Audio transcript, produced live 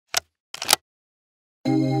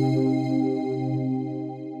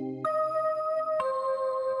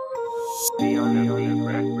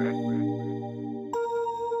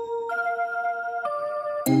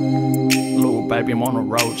Little baby, I'm on the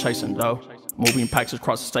road chasing dough. Moving packs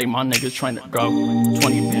across the state, my niggas train to go.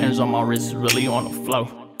 20 bands on my wrist, really on the flow.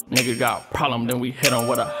 Nigga got a problem, then we hit him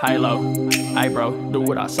with a high-low. Ayy bro, do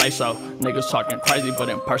what I say so. Niggas talking crazy, but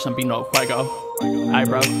in person be no fuego. Ayy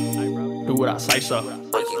bro, do what I say so.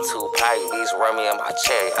 Bookie2paid, bitch, run me in my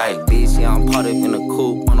check. Ayy bitch, yeah, I'm part up in the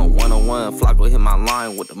coupe on a one-on-one. Flaco hit my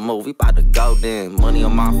line with the move, we bout to go then. Money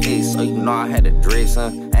on my face, so you know I had to dress,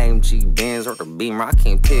 huh? AMG Benz or the Beamer, I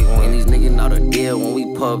can't pick one. And these niggas know the deal when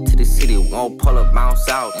we pull up to the city. We gon' pull up, bounce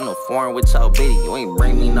out in the foreign with your bitty. You ain't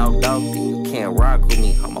bring me no dope, then you can't rock with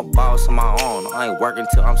me. I'm a boss on my own, I ain't working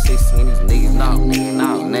till I'm 16. These niggas know,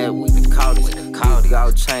 never we the coldest.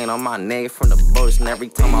 Gold chain on my neck from the boats, and every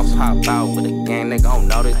time I pop out with a gang, they gon'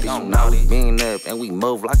 notice. They gon' know we being up and we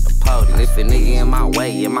move like the police. If a nigga in my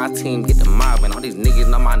way, and my team get the mobbing. All these niggas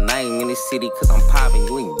know my name in this city cause I'm popping.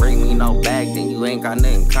 You ain't bring me no bag, then you ain't got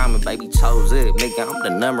nothing common. Baby chose it, nigga, I'm the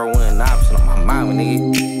 #1 option on my mind,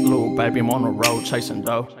 nigga. Little baby, I'm on the road chasing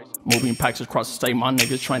dough. Moving packs across the state, my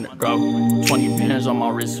niggas train to go. 20 bands on my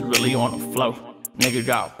wrist, really on the flow. Nigga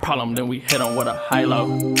got a problem, then we hit him with a high-low.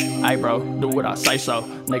 Ayy bro, do what I say so.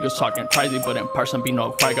 Niggas talking crazy, but in person be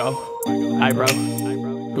no fuego. Ayy bro,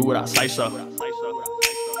 do what I say so.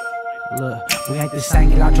 Look, we ain't the same,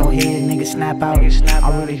 get out your head, nigga, snap out it.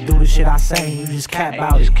 I really do the shit I say, you just cap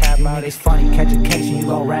out it. You niggas funny, catch a case and you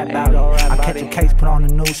gon' rap out it. I catch a case, put on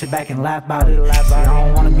the news, sit back and laugh about it. See, I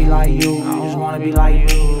don't wanna be like you, I just wanna be like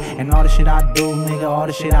me. And all the shit I do, nigga, all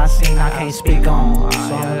the shit I seen, I can't speak on.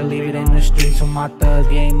 So I'm gonna leave it in the streets with my thugs,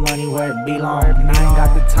 getting money where it belong. And I ain't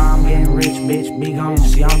got the time getting rich, bitch, be gone.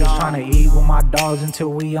 See, I'm just tryna eat with my dogs until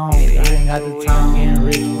we on. I ain't got the time getting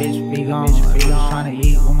rich, bitch, be gone. I'm just tryna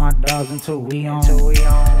eat with my dogs until we on.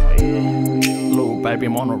 Little baby,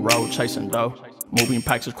 I'm on the road chasing dough. Moving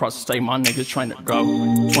packs across the state, my niggas train to go.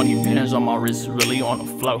 20 bands on my wrist, really on the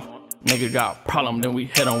flow. Nigga got a problem, then we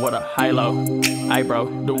hit him with a high-low. Ayy bro,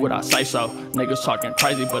 do what I say so. Niggas talking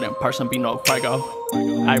crazy, but in person be no fuego.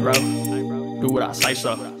 Ayy bro, do what I say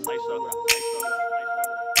so.